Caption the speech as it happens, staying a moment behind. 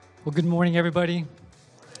Well, good morning, everybody.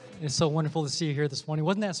 It's so wonderful to see you here this morning.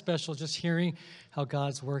 Wasn't that special just hearing how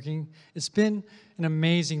God's working? It's been an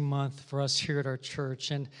amazing month for us here at our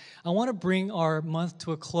church, and I want to bring our month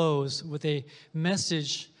to a close with a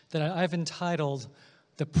message that I've entitled,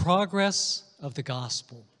 The Progress of the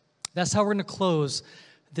Gospel. That's how we're going to close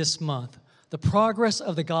this month, the progress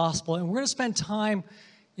of the gospel, and we're going to spend time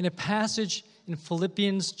in a passage in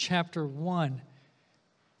Philippians chapter 1.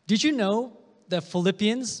 Did you know that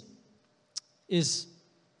Philippians is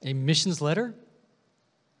a missions letter?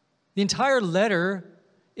 The entire letter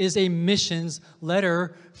is a missions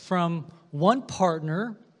letter from one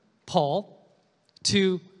partner, Paul,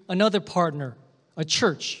 to another partner, a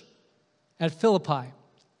church at Philippi.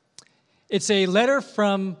 It's a letter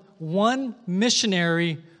from one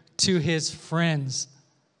missionary to his friends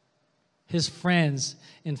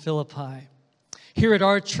in Philippi. Here at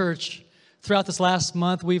our church, throughout this last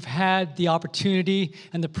month, we've had the opportunity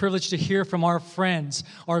and the privilege to hear from our friends,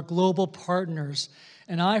 our global partners.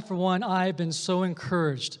 And I've been so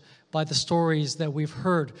encouraged by the stories that we've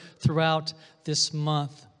heard throughout this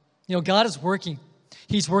month. You know, God is working.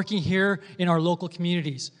 He's working here in our local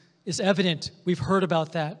communities. It's evident. We've heard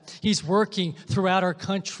about that. He's working throughout our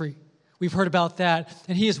country. We've heard about that.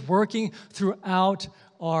 And He is working throughout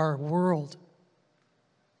our world.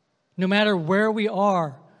 No matter where we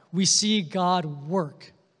are, we see God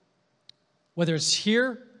work. Whether it's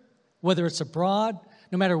here, whether it's abroad,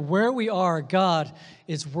 no matter where we are, God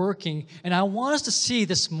is working. And I want us to see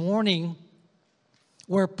this morning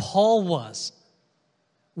where Paul was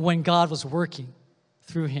when God was working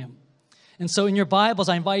through him. And so in your Bibles,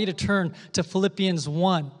 I invite you to turn to Philippians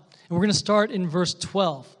 1. And we're going to start in verse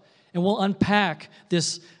 12. And we'll unpack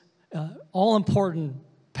this all-important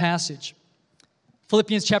passage.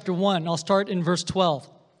 Philippians chapter 1, I'll start in verse 12.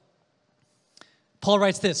 Paul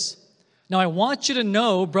writes this, "Now I want you to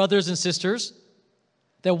know, brothers and sisters,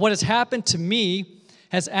 that what has happened to me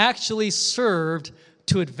has actually served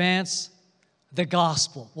to advance the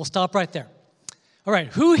gospel." We'll stop right there. All right,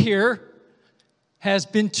 who here has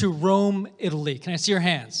been to Rome, Italy? Can I see your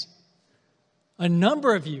hands? A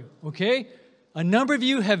number of you, okay? A number of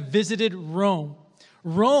you have visited Rome.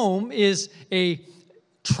 Rome is a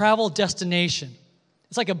travel destination.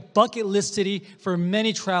 It's like a bucket list city for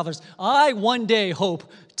many travelers. I one day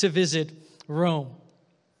hope to visit Rome.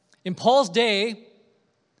 In Paul's day,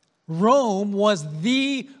 Rome was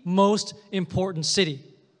the most important city.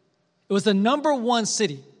 It was the number one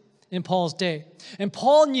city in Paul's day. And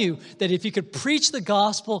Paul knew that if he could preach the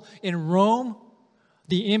gospel in Rome,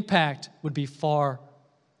 the impact would be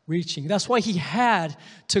far-reaching. That's why he had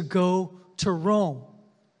to go to Rome.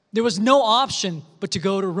 There was no option but to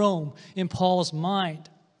go to Rome in Paul's mind.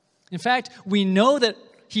 In fact, we know that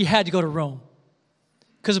he had to go to Rome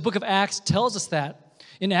because the book of Acts tells us that.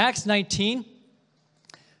 In Acts 19,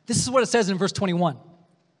 this is what it says in verse 21.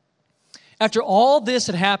 After all this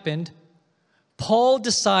had happened, Paul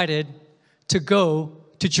decided to go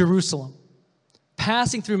to Jerusalem,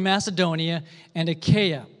 passing through Macedonia and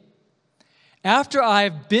Achaia. After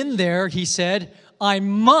I've been there, he said, I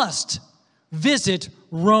must visit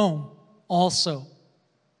Rome also.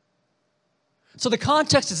 So the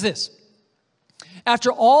context is this.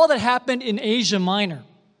 After all that happened in Asia Minor,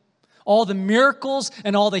 all the miracles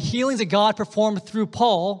and all the healings that God performed through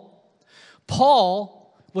Paul,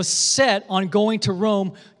 Paul was set on going to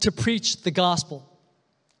Rome to preach the gospel.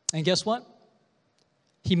 And guess what?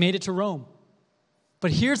 He made it to Rome.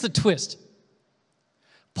 But here's the twist.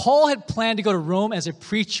 Paul had planned to go to Rome as a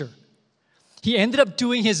preacher. He ended up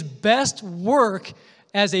doing his best work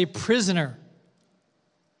as a prisoner.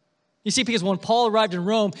 You see, because when Paul arrived in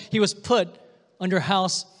Rome, he was put under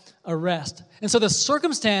house arrest. And so the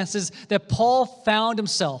circumstances that Paul found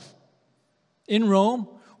himself in Rome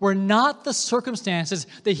were not the circumstances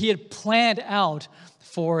that he had planned out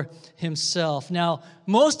for himself. Now,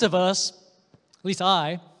 most of us, at least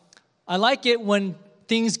I like it when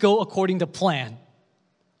things go according to plan.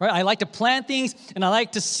 Right? I like to plan things, and I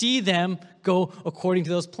like to see them go according to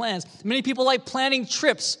those plans. Many people like planning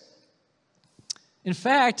trips. In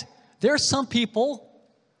fact, there are some people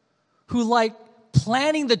who like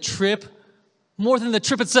planning the trip more than the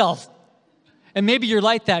trip itself. And maybe you're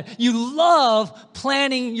like that. You love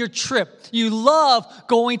planning your trip. You love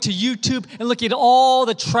going to YouTube and looking at all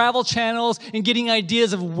the travel channels and getting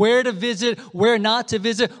ideas of where to visit, where not to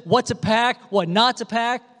visit, what to pack, what not to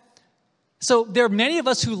pack. So there are many of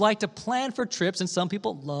us who like to plan for trips, and some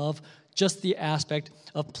people love just the aspect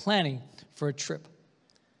of planning for a trip.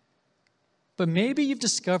 But maybe you've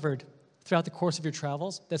discovered throughout the course of your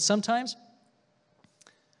travels that sometimes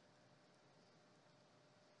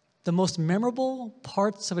the most memorable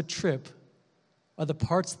parts of a trip are the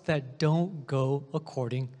parts that don't go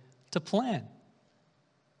according to plan.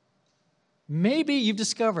 Maybe you've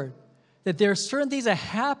discovered that there are certain things that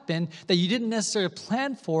happen that you didn't necessarily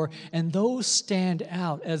plan for, and those stand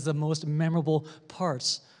out as the most memorable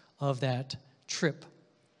parts of that trip.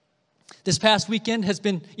 This past weekend has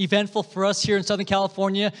been eventful for us here in Southern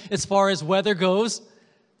California as far as weather goes.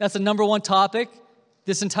 That's the number one topic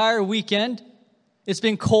this entire weekend. It's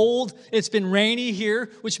been cold, it's been rainy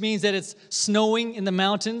here, which means that it's snowing in the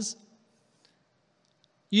mountains.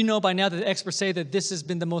 You know by now that the experts say that this has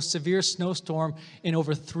been the most severe snowstorm in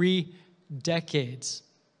over 3 decades.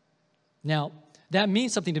 Now, that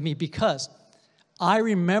means something to me because I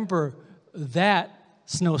remember that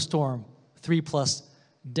snowstorm 3+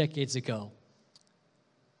 decades ago.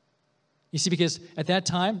 You see, because at that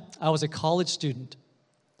time, I was a college student.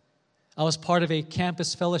 I was part of a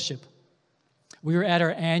campus fellowship. We were at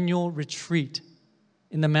our annual retreat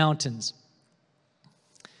in the mountains.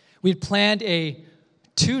 We had planned a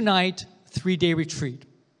 2-night, 3-day retreat.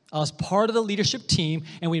 I was part of the leadership team,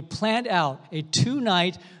 and we had planned out a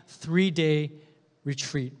 2-night, 3-day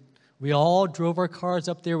retreat. We all drove our cars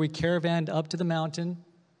up there. We caravanned up to the mountain,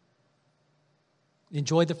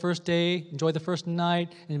 enjoyed the first day, enjoyed the first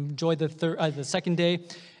night, and enjoyed the second day.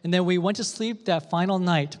 And then we went to sleep that final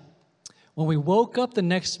night. When we woke up the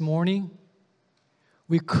next morning,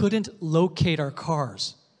 we couldn't locate our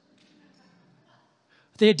cars.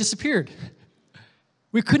 They had disappeared.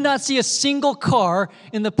 We could not see a single car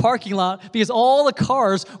in the parking lot because all the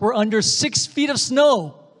cars were under 6 feet of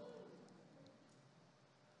snow.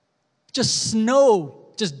 Just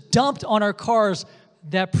snow just dumped on our cars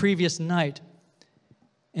that previous night.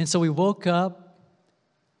 And so we woke up,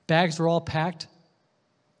 bags were all packed,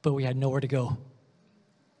 but we had nowhere to go.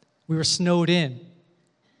 We were snowed in.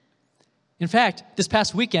 In fact, this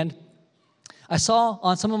past weekend, I saw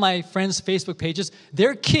on some of my friends' Facebook pages,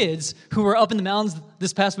 their kids who were up in the mountains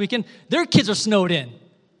this past weekend, their kids are snowed in.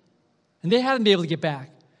 And they haven't been able to get back.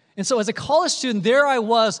 And so as a college student, there I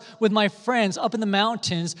was with my friends up in the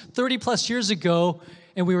mountains 30+ years ago,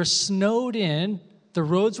 and we were snowed in. The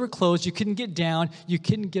roads were closed. You couldn't get down. You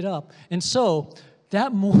couldn't get up. And so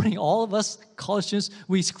that morning, all of us college students,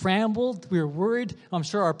 we scrambled. We were worried. I'm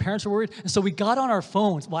sure our parents were worried. And so we got on our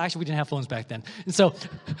phones. Well, actually, we didn't have phones back then. And so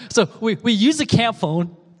we used a camp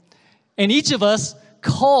phone, and each of us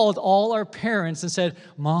called all our parents and said,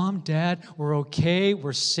 Mom, Dad, we're okay.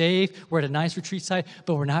 We're safe. We're at a nice retreat site,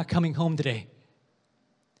 but we're not coming home today.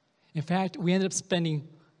 In fact, we ended up spending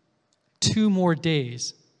 2 more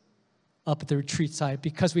days up at the retreat site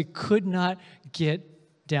because we could not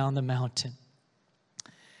get down the mountain.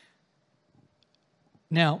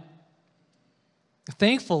 Now,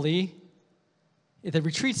 thankfully, at the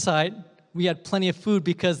retreat site, we had plenty of food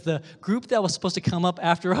because the group that was supposed to come up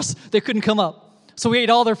after us, they couldn't come up. So we ate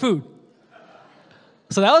all their food.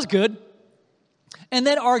 So that was good. And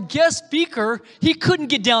then our guest speaker, he couldn't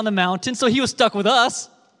get down the mountain, so he was stuck with us.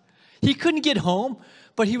 He couldn't get home,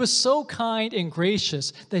 but he was so kind and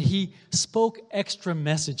gracious that he spoke extra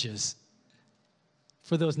messages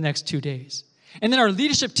for those next 2 days. And then our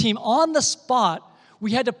leadership team, on the spot,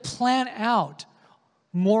 we had to plan out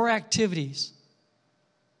more activities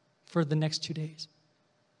for the next 2 days.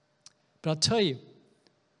 But I'll tell you,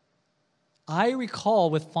 I recall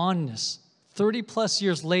with fondness, 30+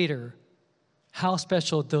 years later, how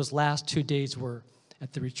special those last 2 days were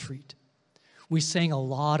at the retreat. We sang a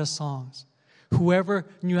lot of songs. Whoever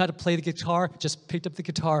knew how to play the guitar just picked up the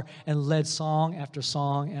guitar and led song after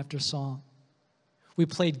song after song. We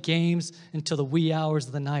played games until the wee hours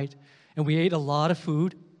of the night, and we ate a lot of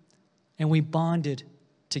food, and we bonded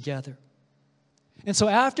together. And so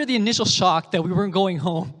after the initial shock that we weren't going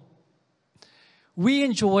home, we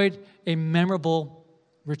enjoyed a memorable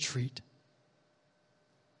retreat.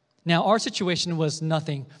 Now, our situation was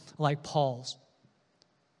nothing like Paul's.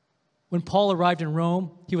 When Paul arrived in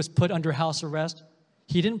Rome, he was put under house arrest.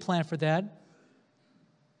 He didn't plan for that.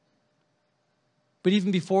 But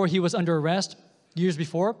even before he was under arrest, years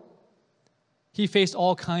before, he faced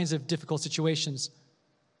all kinds of difficult situations.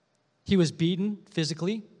 He was beaten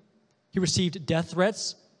physically. He received death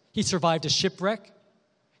threats. He survived a shipwreck.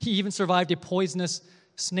 He even survived a poisonous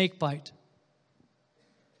snake bite.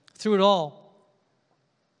 Through it all,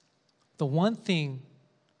 the one thing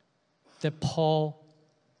that Paul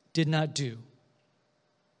did not do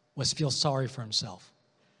was feel sorry for himself.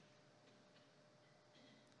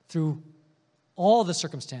 Through all the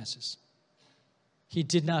circumstances, he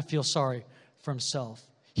did not feel sorry for himself.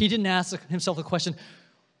 He didn't ask himself the question,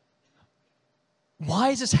 why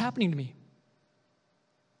is this happening to me?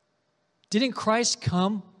 Didn't Christ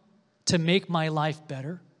come to make my life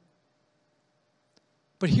better?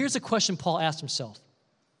 But here's a question Paul asked himself.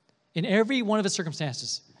 In every one of his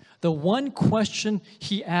circumstances, the one question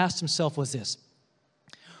he asked himself was this: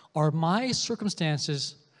 are my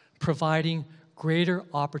circumstances providing greater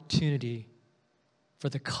opportunity for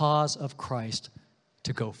the cause of Christ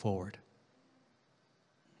to go forward?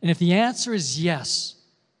 And if the answer is yes,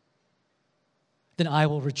 then I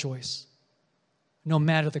will rejoice, no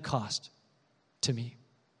matter the cost to me.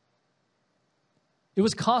 It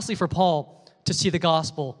was costly for Paul to see the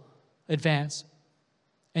gospel advance.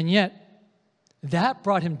 And yet, that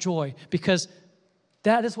brought him joy because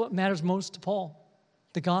that is what matters most to Paul,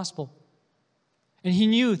 the gospel. And he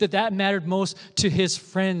knew that that mattered most to his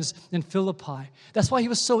friends in Philippi. That's why he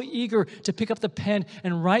was so eager to pick up the pen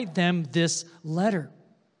and write them this letter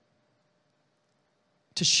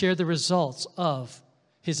to share the results of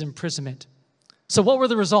his imprisonment. So what were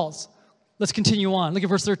the results? Let's continue on. Look at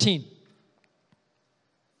verse 13.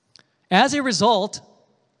 As a result,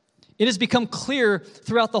 it has become clear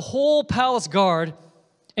throughout the whole palace guard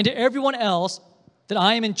and to everyone else that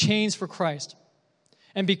I am in chains for Christ.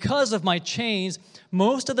 And because of my chains,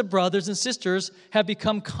 most of the brothers and sisters have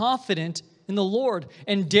become confident in the Lord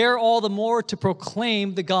and dare all the more to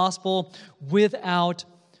proclaim the gospel without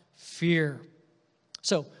fear.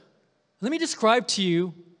 So, let me describe to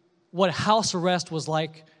you what house arrest was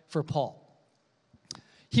like for Paul.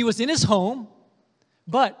 He was in his home,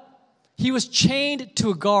 but he was chained to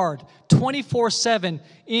a guard 24/7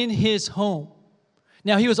 in his home.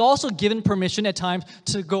 Now, he was also given permission at times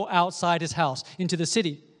to go outside his house into the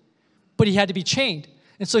city, but he had to be chained.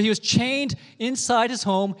 And so he was chained inside his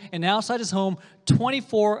home and outside his home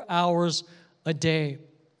 24 hours a day.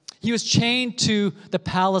 He was chained to the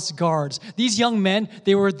palace guards. These young men,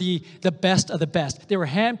 they were the best of the best. They were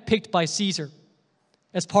handpicked by Caesar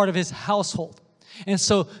as part of his household. And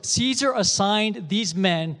so Caesar assigned these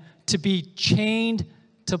men to be chained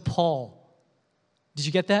to Paul. Did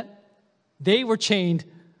you get that? They were chained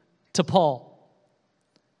to Paul.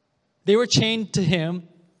 They were chained to him,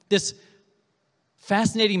 this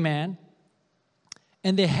fascinating man,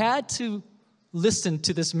 and they had to listen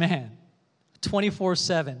to this man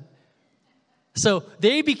 24/7. So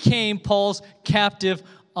they became Paul's captive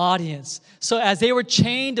audience. So as they were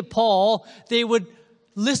chained to Paul, they would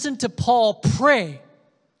listen to Paul pray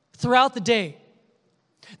throughout the day.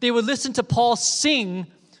 They would listen to Paul sing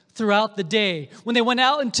throughout the day. When they went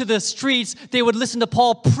out into the streets, they would listen to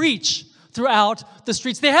Paul preach throughout the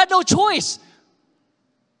streets. They had no choice.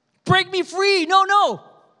 Break me free. No.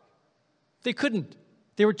 They couldn't.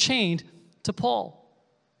 They were chained to Paul.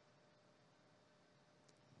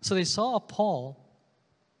 So they saw Paul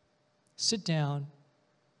sit down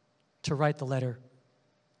to write the letter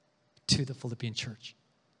to the Philippian church.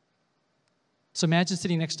 So imagine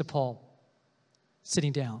sitting next to Paul,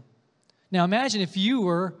 sitting down. Now imagine if you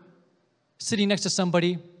were sitting next to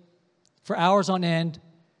somebody for hours on end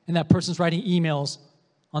and that person's writing emails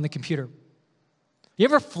on the computer. You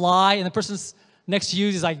ever fly and the person's next to you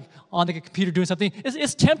is like on the computer doing something?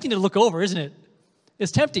 It's tempting to look over, isn't it?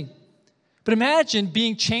 It's tempting. But imagine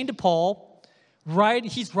being chained to Paul,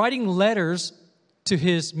 he's writing letters to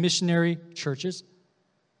his missionary churches.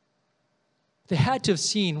 They had to have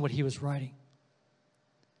seen what he was writing.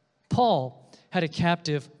 Paul had a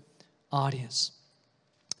captive audience.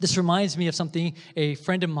 This reminds me of something a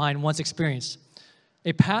friend of mine once experienced.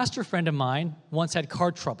 A pastor friend of mine once had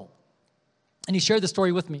car trouble. And he shared the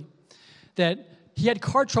story with me, that he had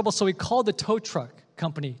car trouble, so he called the tow truck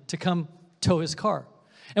company to come tow his car.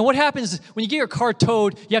 And what happens is when you get your car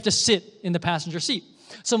towed, you have to sit in the passenger seat.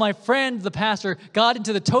 So my friend, the pastor, got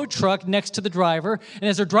into the tow truck next to the driver, and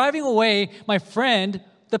as they're driving away, my friend,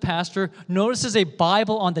 the pastor, notices a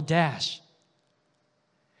Bible on the dash.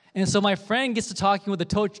 And so my friend gets to talking with the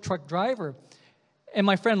tow truck driver, and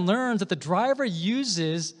my friend learns that the driver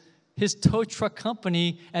uses his tow truck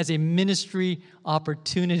company as a ministry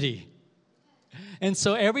opportunity. And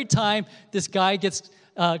so every time this guy gets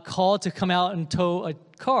called to come out and tow a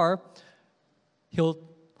car, he'll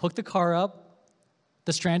hook the car up,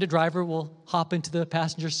 the stranded driver will hop into the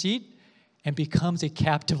passenger seat and becomes a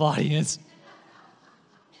captive audience.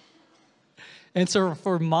 And so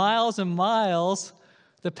for miles and miles,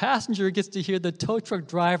 the passenger gets to hear the tow truck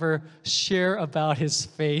driver share about his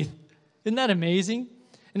faith. Isn't that amazing?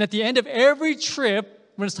 And at the end of every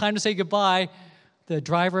trip, when it's time to say goodbye, the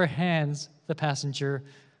driver hands the passenger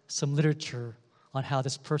some literature on how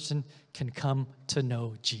this person can come to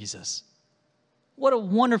know Jesus. What a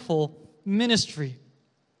wonderful ministry.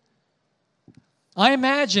 I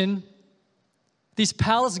imagine these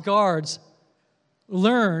palace guards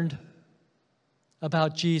learned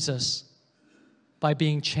about Jesus by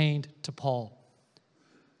being chained to Paul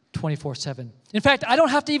 24/7. In fact, I don't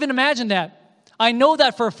have to even imagine that. I know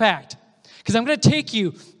that for a fact because I'm going to take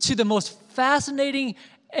you to the most fascinating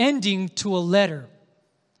ending to a letter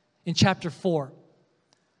in chapter 4.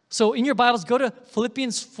 So in your Bibles, go to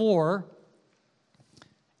Philippians 4,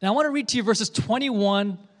 and I want to read to you verses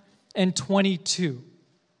 21 and 22.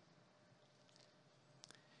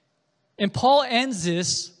 And Paul ends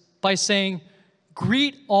this by saying,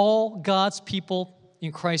 "Greet all God's people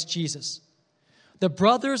in Christ Jesus. The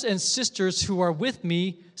brothers and sisters who are with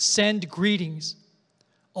me send greetings.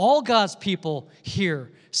 All God's people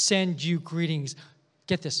here send you greetings."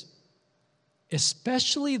 Get this.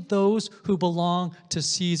 "Especially those who belong to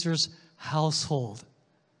Caesar's household."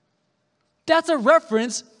 That's a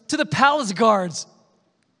reference to the palace guards.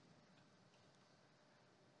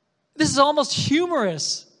 This is almost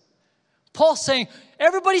humorous. Paul's saying,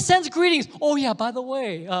 everybody sends greetings. Oh yeah, by the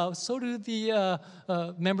way, so do the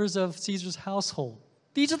members of Caesar's household.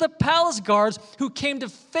 These are the palace guards who came to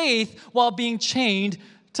faith while being chained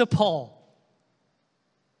to Paul.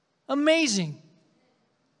 Amazing.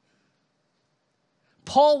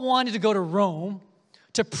 Paul wanted to go to Rome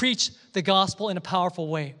to preach the gospel in a powerful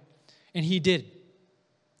way, and he did.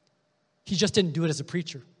 He just didn't do it as a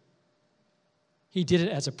preacher. He did it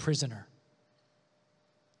as a prisoner.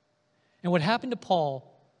 And what happened to Paul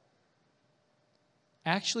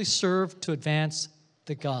actually served to advance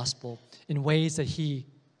the gospel in ways that he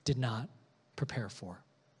did not prepare for.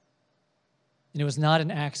 And it was not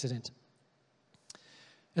an accident.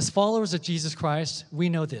 As followers of Jesus Christ, we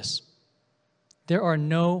know this. There are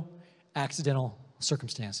no accidental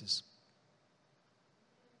circumstances.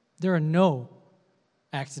 There are no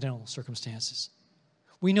accidental circumstances.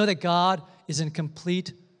 We know that God is in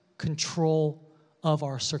complete control of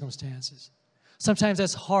our circumstances. Sometimes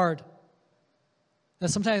that's hard.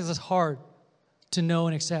 Sometimes it's hard to know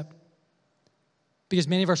and accept because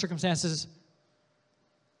many of our circumstances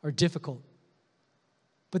are difficult.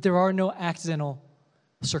 But there are no accidental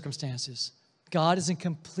circumstances. God is in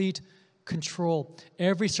complete control.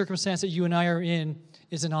 Every circumstance that you and I are in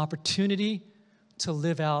is an opportunity to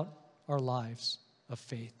live out our lives of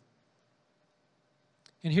faith.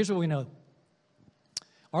 And here's what we know.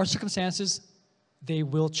 Our circumstances, they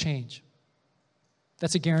will change.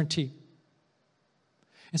 That's a guarantee.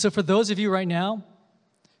 And so for those of you right now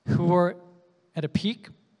who are at a peak,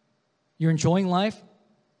 you're enjoying life,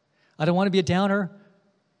 I don't want to be a downer,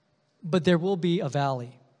 but there will be a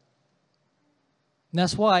valley. And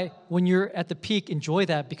that's why when you're at the peak, enjoy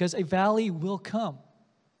that because a valley will come.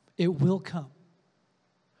 It will come.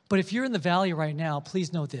 But if you're in the valley right now,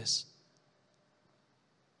 please know this.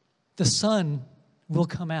 The sun will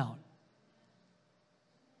come out.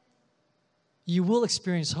 You will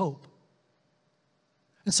experience hope.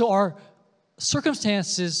 And so our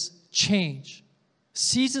circumstances change.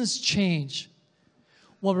 Seasons change.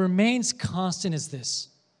 What remains constant is this: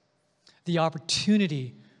 the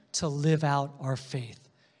opportunity to live out our faith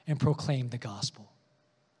and proclaim the gospel.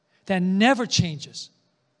 That never changes.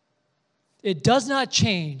 It does not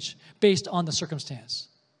change based on the circumstance.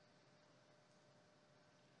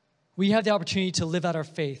 We have the opportunity to live out our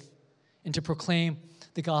faith and to proclaim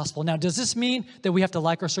the gospel. Now, does this mean that we have to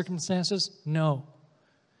like our circumstances? No.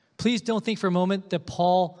 Please don't think for a moment that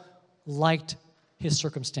Paul liked his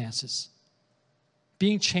circumstances.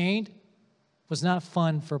 Being chained was not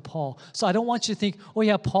fun for Paul. So I don't want you to think, oh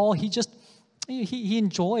yeah, Paul, he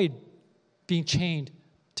enjoyed being chained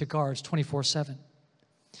to guards 24/7.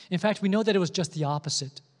 In fact, we know that it was just the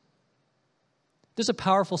opposite. There's a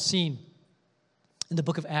powerful scene in the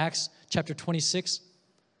book of Acts, chapter 26.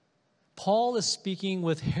 Paul is speaking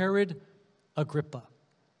with Herod Agrippa.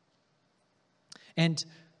 And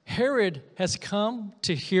Herod has come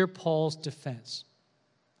to hear Paul's defense.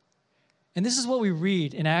 And this is what we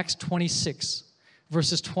read in Acts 26,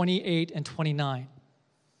 verses 28 and 29.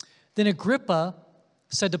 Then Agrippa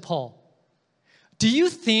said to Paul, "Do you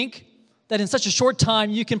think that in such a short time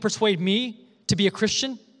you can persuade me to be a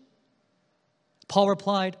Christian?" Paul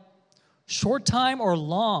replied, "Short time or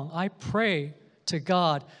long, I pray to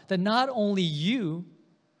God that not only you,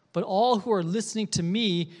 but all who are listening to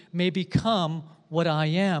me may become what I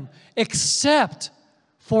am, except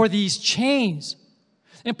for these chains."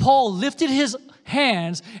 And Paul lifted his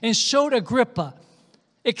hands and showed Agrippa,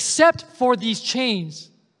 "Except for these chains.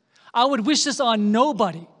 I would wish this on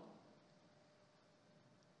nobody."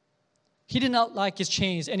 He did not like his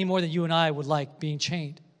chains any more than you and I would like being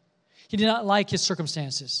chained. He did not like his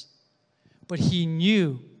circumstances, but he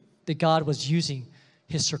knew that God was using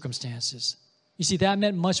his circumstances. You see, that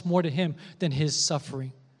meant much more to him than his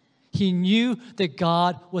suffering. He knew that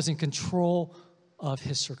God was in control of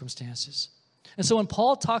his circumstances. And so when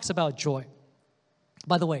Paul talks about joy,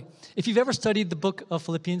 by the way, if you've ever studied the book of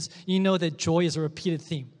Philippians, you know that joy is a repeated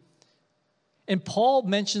theme. And Paul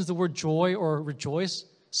mentions the word joy or rejoice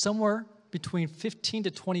somewhere between 15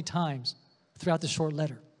 to 20 times throughout the short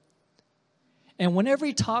letter. And whenever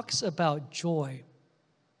he talks about joy,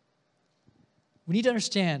 we need to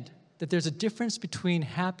understand that there's a difference between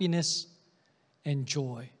happiness and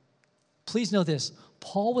joy. Please know this,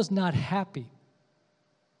 Paul was not happy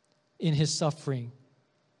in his suffering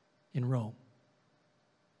in Rome.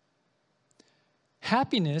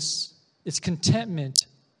 Happiness is contentment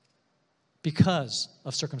because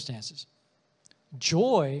of circumstances.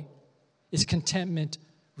 Joy is contentment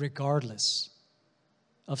regardless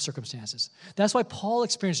of circumstances. That's why Paul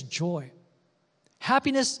experienced joy.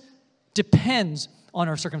 Happiness depends on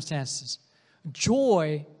our circumstances.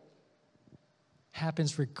 Joy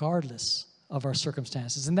happens regardless of our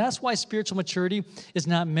circumstances. And that's why spiritual maturity is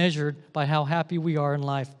not measured by how happy we are in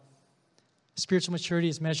life. Spiritual maturity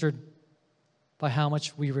is measured by how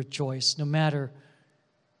much we rejoice, no matter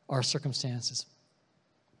our circumstances.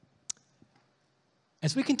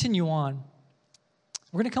 As we continue on,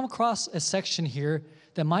 we're going to come across a section here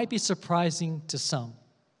that might be surprising to some.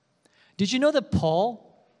 Did you know that Paul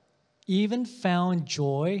even found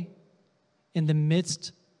joy in the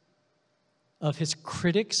midst of his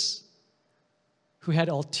critics who had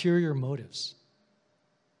ulterior motives?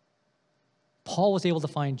 Paul was able to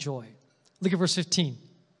find joy. Look at verse 15.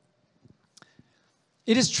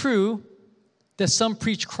 It is true that some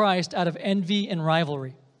preach Christ out of envy and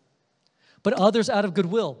rivalry, but others out of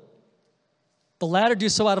goodwill. The latter do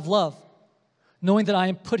so out of love, knowing that I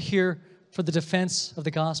am put here for the defense of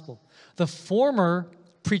the gospel. The former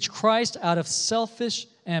preach Christ out of selfish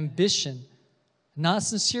ambition, not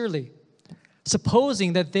sincerely,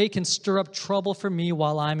 supposing that they can stir up trouble for me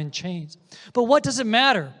while I'm in chains. But what does it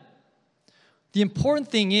matter? The important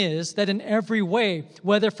thing is that in every way,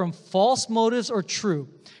 whether from false motives or true,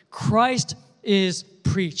 Christ is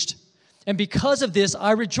preached. And because of this,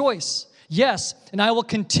 I rejoice. Yes, and I will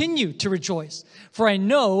continue to rejoice. For I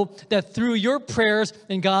know that through your prayers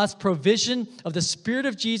and God's provision of the Spirit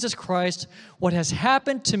of Jesus Christ, what has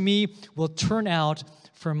happened to me will turn out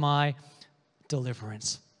for my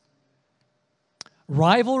deliverance.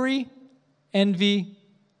 Rivalry, envy,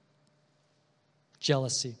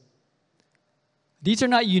 jealousy. These are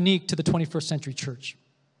not unique to the 21st century church.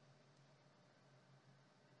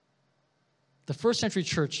 The first century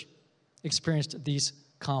church experienced these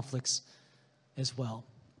conflicts as well.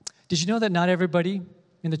 Did you know that not everybody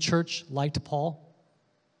in the church liked Paul?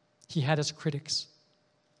 He had his critics.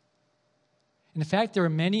 In fact, there were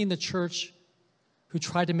many in the church who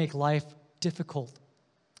tried to make life difficult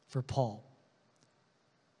for Paul.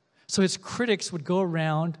 So his critics would go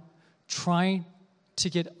around trying to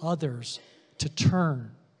get others to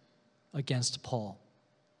turn against Paul.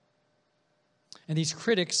 And these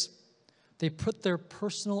critics, they put their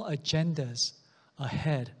personal agendas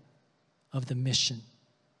ahead of the mission.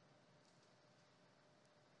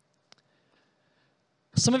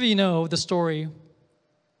 Some of you know the story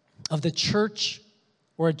of the church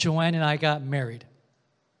where Joanne and I got married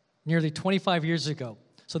nearly 25 years ago.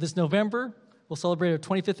 So this November, we'll celebrate our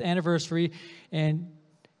 25th anniversary. And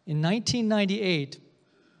in 1998,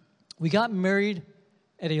 we got married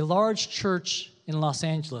at a large church in Los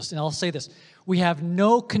Angeles. And I'll say this, we have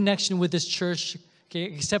no connection with this church, okay,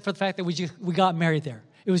 except for the fact that we got married there.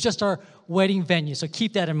 It was just our wedding venue, so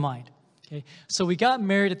keep that in mind. Okay? So we got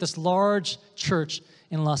married at this large church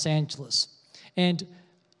in Los Angeles. And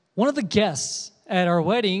one of the guests at our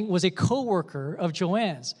wedding was a coworker of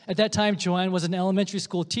Joanne's. At that time, Joanne was an elementary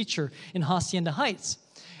school teacher in Hacienda Heights.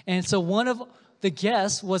 And so one of the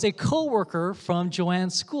guest was a coworker from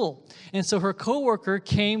Joanne's school. And so her coworker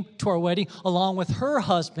came to our wedding along with her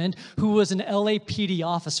husband, who was an LAPD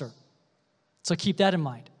officer. So keep that in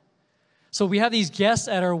mind. So we have these guests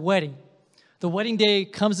at our wedding. The wedding day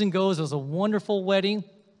comes and goes. It was a wonderful wedding.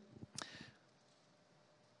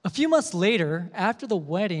 A few months later, after the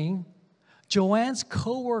wedding, Joanne's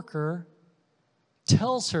coworker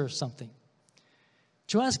tells her something.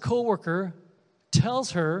 Joanne's coworker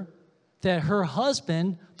tells her that her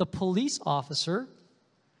husband, the police officer,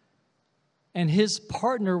 and his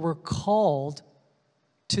partner were called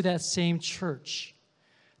to that same church.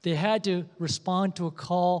 They had to respond to a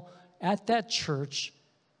call at that church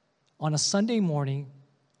on a Sunday morning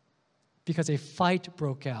because a fight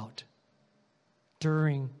broke out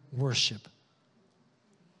during worship.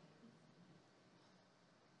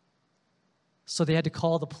 So they had to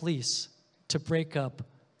call the police to break up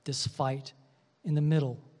this fight in the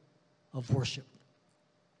middle of worship.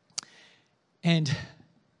 And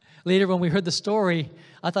later when we heard the story,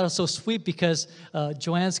 I thought it was so sweet because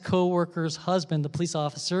Joanne's co-worker's husband, the police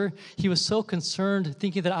officer, he was so concerned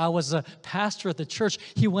thinking that I was a pastor at the church.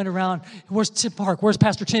 He went around, where's Tim Park? Where's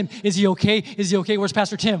Pastor Tim? Is he okay? Is he okay? Where's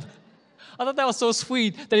Pastor Tim? I thought that was so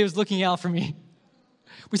sweet that he was looking out for me.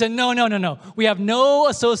 We said, no. We have no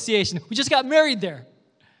association. We just got married there.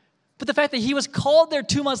 But the fact that he was called there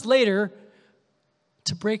 2 months later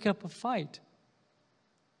to break up a fight.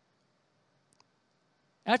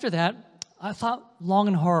 After that, I thought long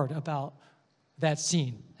and hard about that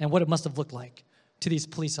scene and what it must have looked like to these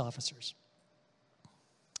police officers.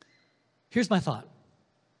 Here's my thought.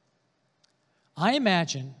 I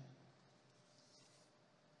imagine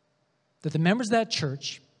that the members of that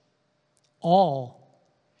church all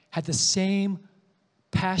had the same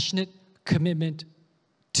passionate commitment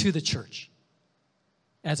to the church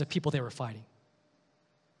as the people they were fighting.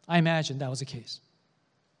 I imagine that was the case.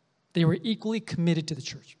 They were equally committed to the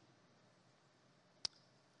church.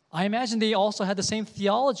 I imagine they also had the same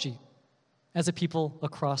theology as the people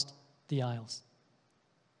across the aisles.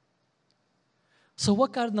 So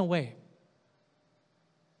what got in the way?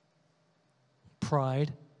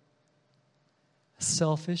 Pride,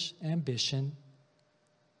 selfish ambition,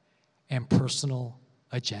 and personal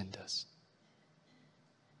agendas.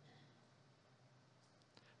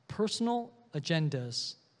 Personal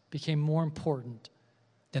agendas became more important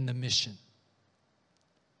than the mission.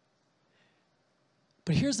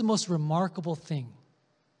 But here's the most remarkable thing.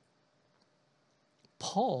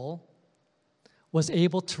 Paul was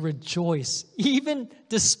able to rejoice even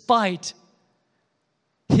despite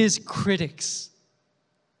his critics.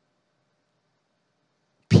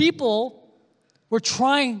 People were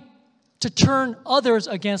trying to turn others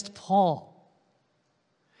against Paul.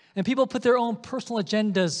 And people put their own personal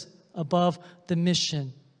agendas above the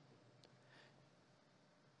mission.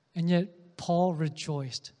 And yet Paul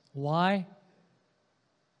rejoiced. Why?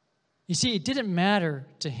 You see, it didn't matter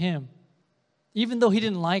to him, even though he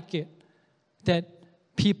didn't like it, that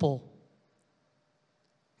people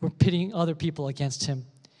were pitting other people against him.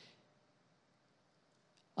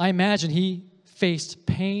 I imagine he faced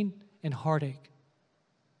pain and heartache.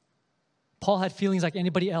 Paul had feelings like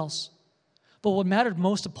anybody else. But what mattered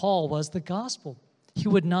most to Paul was the gospel. He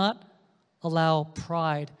would not allow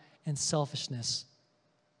pride and selfishness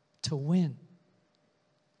to win.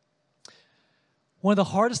 One of the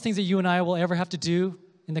hardest things that you and I will ever have to do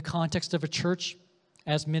in the context of a church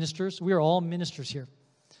as ministers, we are all ministers here.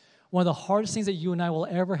 One of the hardest things that you and I will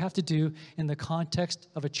ever have to do in the context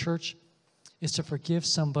of a church is to forgive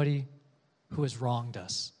somebody who has wronged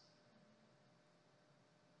us.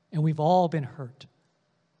 And we've all been hurt.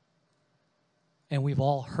 And we've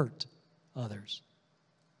all hurt others.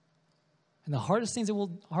 And the hardest thing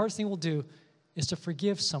we'll do is to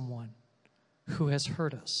forgive someone who has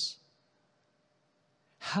hurt us.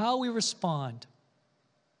 How we respond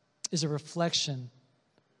is a reflection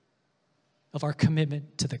of our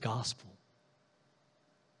commitment to the gospel.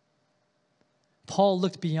 Paul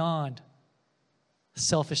looked beyond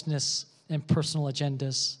selfishness and personal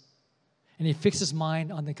agendas, and he fixed his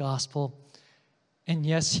mind on the gospel, and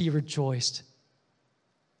yes, he rejoiced.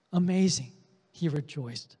 Amazing. He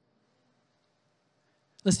rejoiced.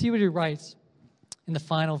 Let's see what he writes in the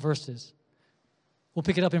final verses. We'll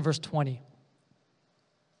pick it up in verse 20.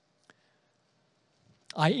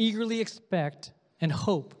 I eagerly expect and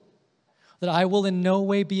hope that I will in no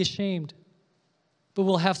way be ashamed, but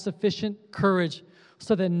will have sufficient courage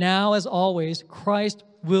so that now, as always, Christ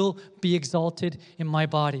will be exalted in my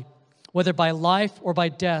body, whether by life or by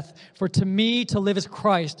death. For to me to live is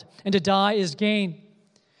Christ, and to die is gain.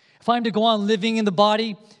 If I am to go on living in the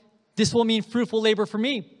body, this will mean fruitful labor for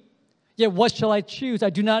me. Yet what shall I choose? I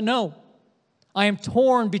do not know. I am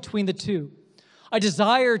torn between the two. I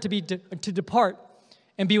desire to depart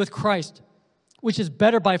and be with Christ, which is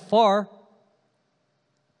better by far,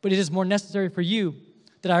 but it is more necessary for you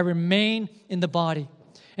that I remain in the body.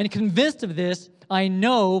 And convinced of this, I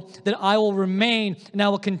know that I will remain and I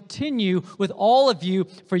will continue with all of you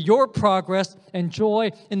for your progress and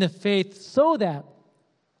joy in the faith, so that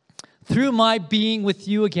through my being with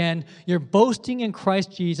you again, your boasting in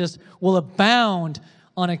Christ Jesus will abound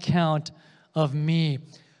on account of me.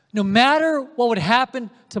 No matter what would happen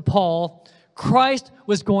to Paul, Christ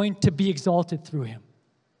was going to be exalted through him.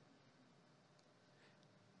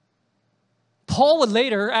 Paul would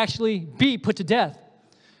later actually be put to death.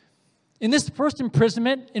 In this first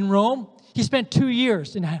imprisonment in Rome, he spent 2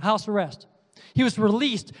 years in house arrest. He was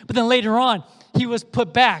released, but then later on, he was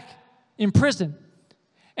put back in prison.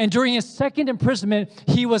 And during his second imprisonment,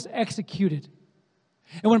 he was executed.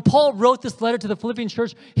 And when Paul wrote this letter to the Philippian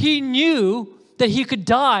church, he knew that he could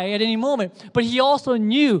die at any moment. But he also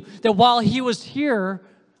knew that while he was here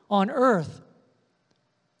on earth,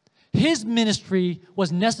 his ministry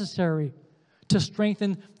was necessary to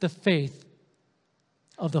strengthen the faith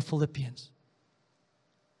of the Philippians.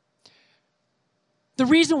 The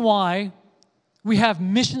reason why we have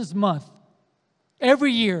Missions Month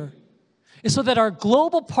every year is so that our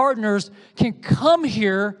global partners can come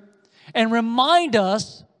here and remind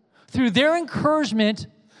us through their encouragement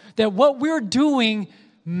that what we're doing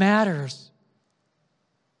matters.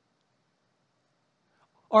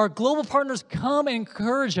 Our global partners come and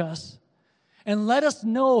encourage us and let us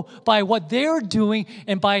know by what they're doing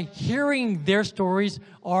and by hearing their stories,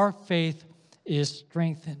 our faith is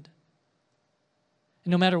strengthened.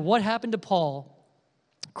 And no matter what happened to Paul,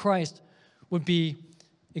 Christ would be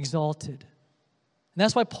exalted. And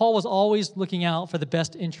that's why Paul was always looking out for the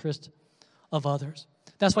best interest of others.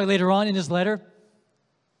 That's why later on in his letter,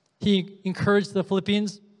 he encouraged the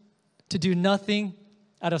Philippians to do nothing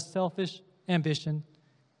out of selfish ambition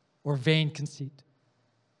or vain conceit.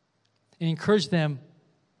 And encouraged them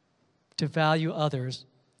to value others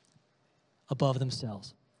above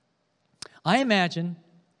themselves. I imagine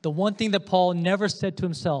the one thing that Paul never said to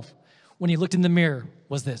himself when he looked in the mirror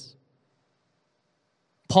was this: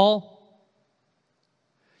 Paul,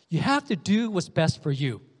 you have to do what's best for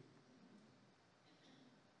you.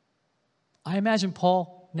 I imagine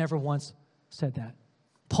Paul never once said that.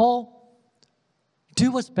 Paul,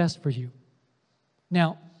 do what's best for you.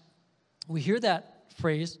 Now, we hear that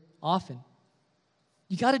phrase often.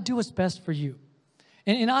 You got to do what's best for you.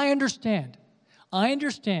 And I understand. I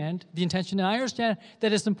understand the intention, and I understand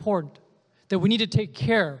that it's important, that we need to take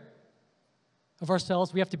care of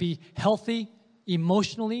ourselves. We have to be healthy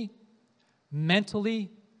emotionally,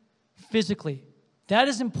 mentally, physically. That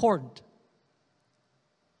is important.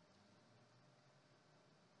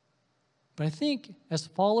 But I think as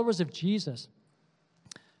followers of Jesus,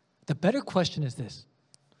 the better question is this,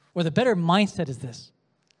 or the better mindset is this: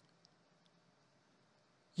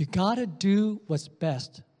 you got to do what's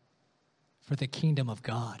best for the kingdom of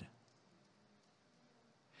God.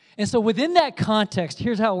 And so within that context,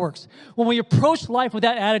 here's how it works. When we approach life with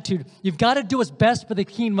that attitude, you've got to do what's best for the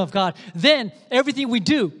kingdom of God, then everything we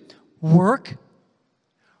do, work,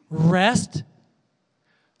 rest,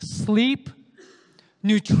 sleep,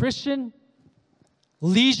 nutrition,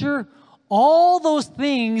 leisure, all those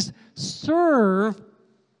things serve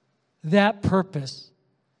that purpose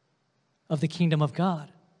of the kingdom of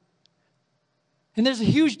God. And there's a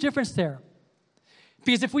huge difference there.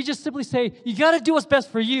 Because if we just simply say, you got to do what's best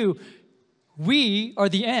for you, we are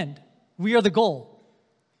the end. We are the goal.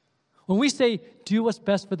 When we say, do what's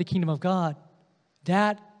best for the kingdom of God,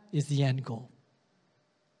 that is the end goal.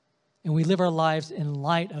 And we live our lives in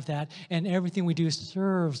light of that, and everything we do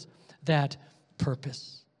serves that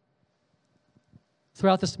purpose.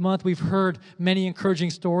 Throughout this month, we've heard many encouraging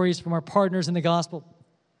stories from our partners in the gospel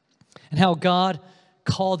and how God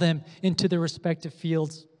called them into their respective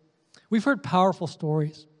fields. We've heard powerful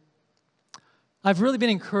stories. I've really been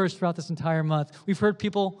encouraged throughout this entire month. We've heard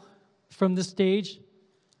people from this stage.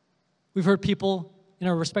 We've heard people in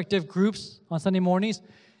our respective groups on Sunday mornings.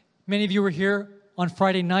 Many of you were here on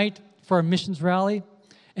Friday night for our missions rally.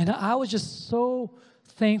 And I was just so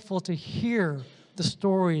thankful to hear the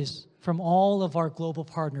stories from all of our global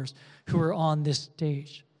partners who are on this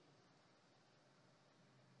stage.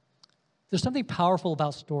 There's something powerful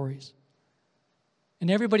about stories. And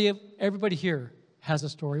everybody here has a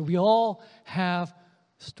story. We all have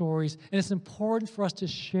stories. And it's important for us to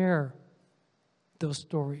share those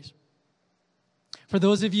stories. For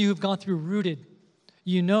those of you who've gone through Rooted,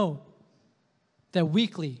 you know that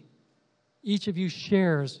weekly, each of you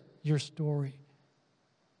shares your story.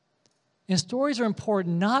 And stories are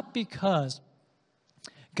important not because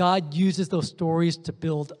God uses those stories to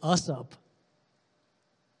build us up.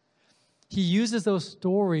 He uses those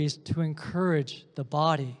stories to encourage the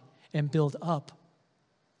body and build up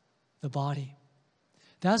the body.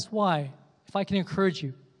 That's why, if I can encourage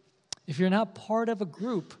you, if you're not part of a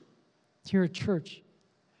group here at church,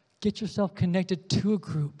 get yourself connected to a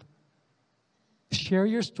group. Share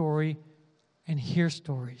your story and hear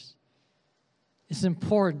stories. It's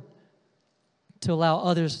important to allow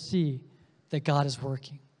others to see that God is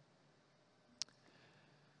working.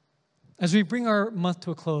 As we bring our month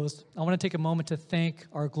to a close, I want to take a moment to thank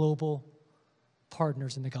our global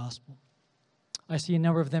partners in the gospel. I see a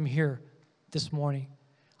number of them here this morning.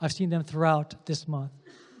 I've seen them throughout this month.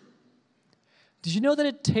 Did you know that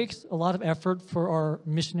it takes a lot of effort for our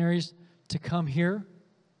missionaries to come here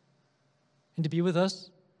and to be with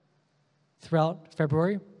us? throughout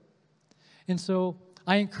February. And so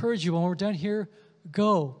I encourage you, when we're done here,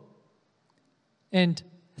 go and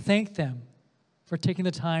thank them for taking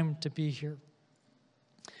the time to be here.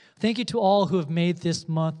 Thank you to all who have made this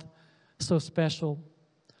month so special.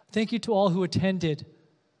 Thank you to all who attended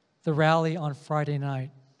the rally on Friday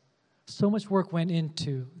night. So much work went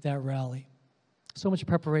into that rally, so much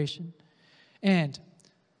preparation. And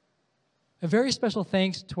a very special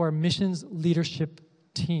thanks to our missions leadership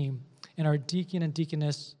team and our deacon and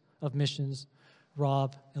deaconess of missions,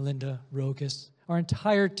 Rob and Linda Rogas. Our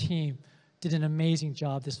entire team did an amazing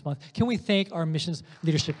job this month. Can we thank our missions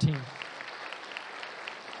leadership team?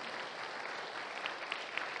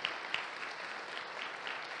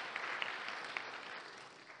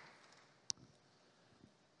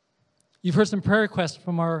 You've heard some prayer requests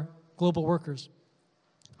from our global workers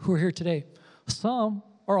who are here today. Some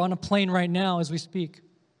are on a plane right now as we speak,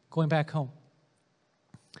 going back home.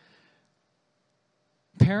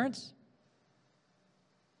 Parents,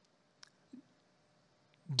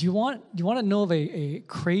 do you want to know of a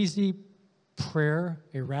crazy prayer,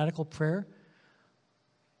 a radical prayer?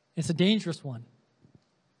 It's a dangerous one.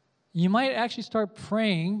 You might actually start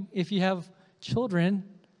praying if you have children.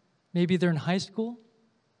 Maybe they're in high school,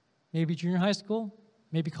 maybe junior high school,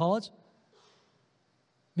 maybe college.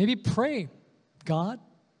 Maybe pray, God,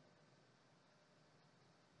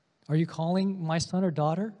 are you calling my son or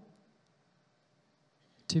daughter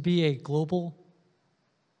to be a global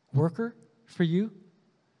worker for you?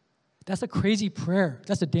 That's a crazy prayer.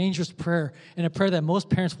 That's a dangerous prayer, and a prayer that most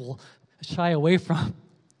parents will shy away from.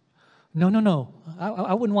 No.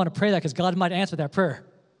 I wouldn't want to pray that because God might answer that prayer.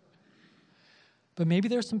 But maybe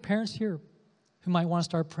there's some parents here who might want to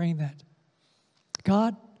start praying that.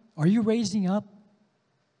 God, are you raising up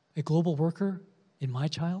a global worker in my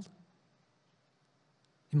child?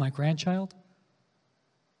 In my grandchild?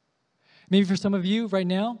 Maybe for some of you right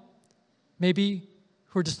now, maybe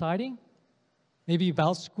who are deciding, maybe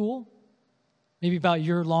about school, maybe about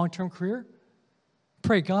your long-term career,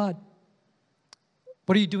 pray, God,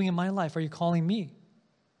 what are you doing in my life? Are you calling me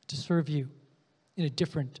to serve you in a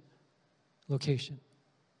different location?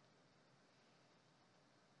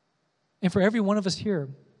 And for every one of us here,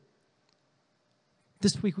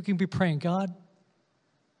 this week we can be praying, God,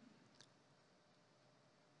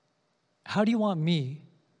 how do you want me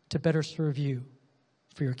to better serve you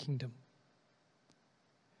for your kingdom?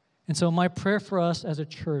 And so my prayer for us as a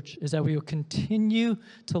church is that we will continue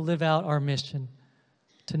to live out our mission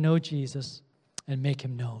to know Jesus and make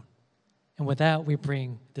him known. And with that, we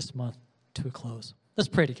bring this month to a close. Let's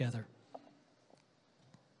pray together.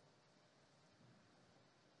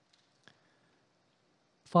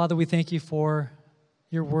 Father, we thank you for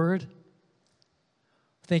your word.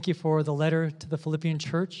 Thank you for the letter to the Philippian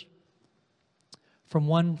church. From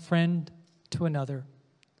one friend to another,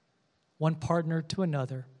 one partner to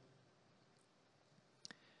another.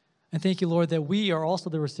 And thank you, Lord, that we are also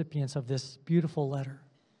the recipients of this beautiful letter.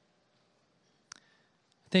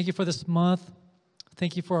 Thank you for this month.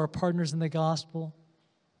 Thank you for our partners in the gospel.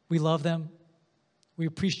 We love them. We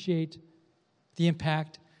appreciate the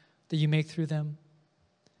impact that you make through them.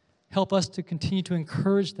 Help us to continue to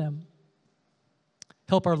encourage them.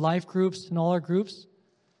 Help our life groups and all our groups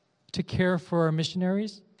to care for our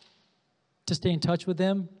missionaries, to stay in touch with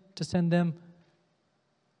them, to send them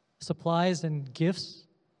supplies and gifts.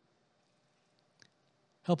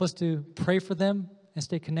 Help us to pray for them and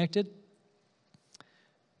stay connected.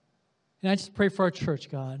 And I just pray for our church,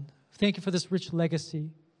 God. Thank you for this rich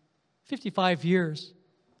legacy. 55 years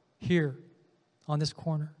here on this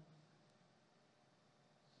corner.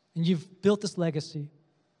 And you've built this legacy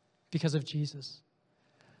because of Jesus.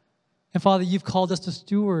 And Father, you've called us to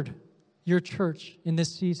steward your church in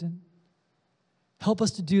this season. Help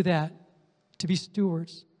us to do that, to be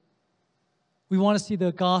stewards. We want to see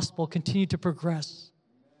the gospel continue to progress.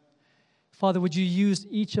 Father, would you use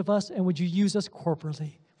each of us and would you use us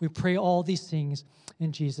corporately? We pray all these things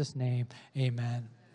in Jesus' name. Amen.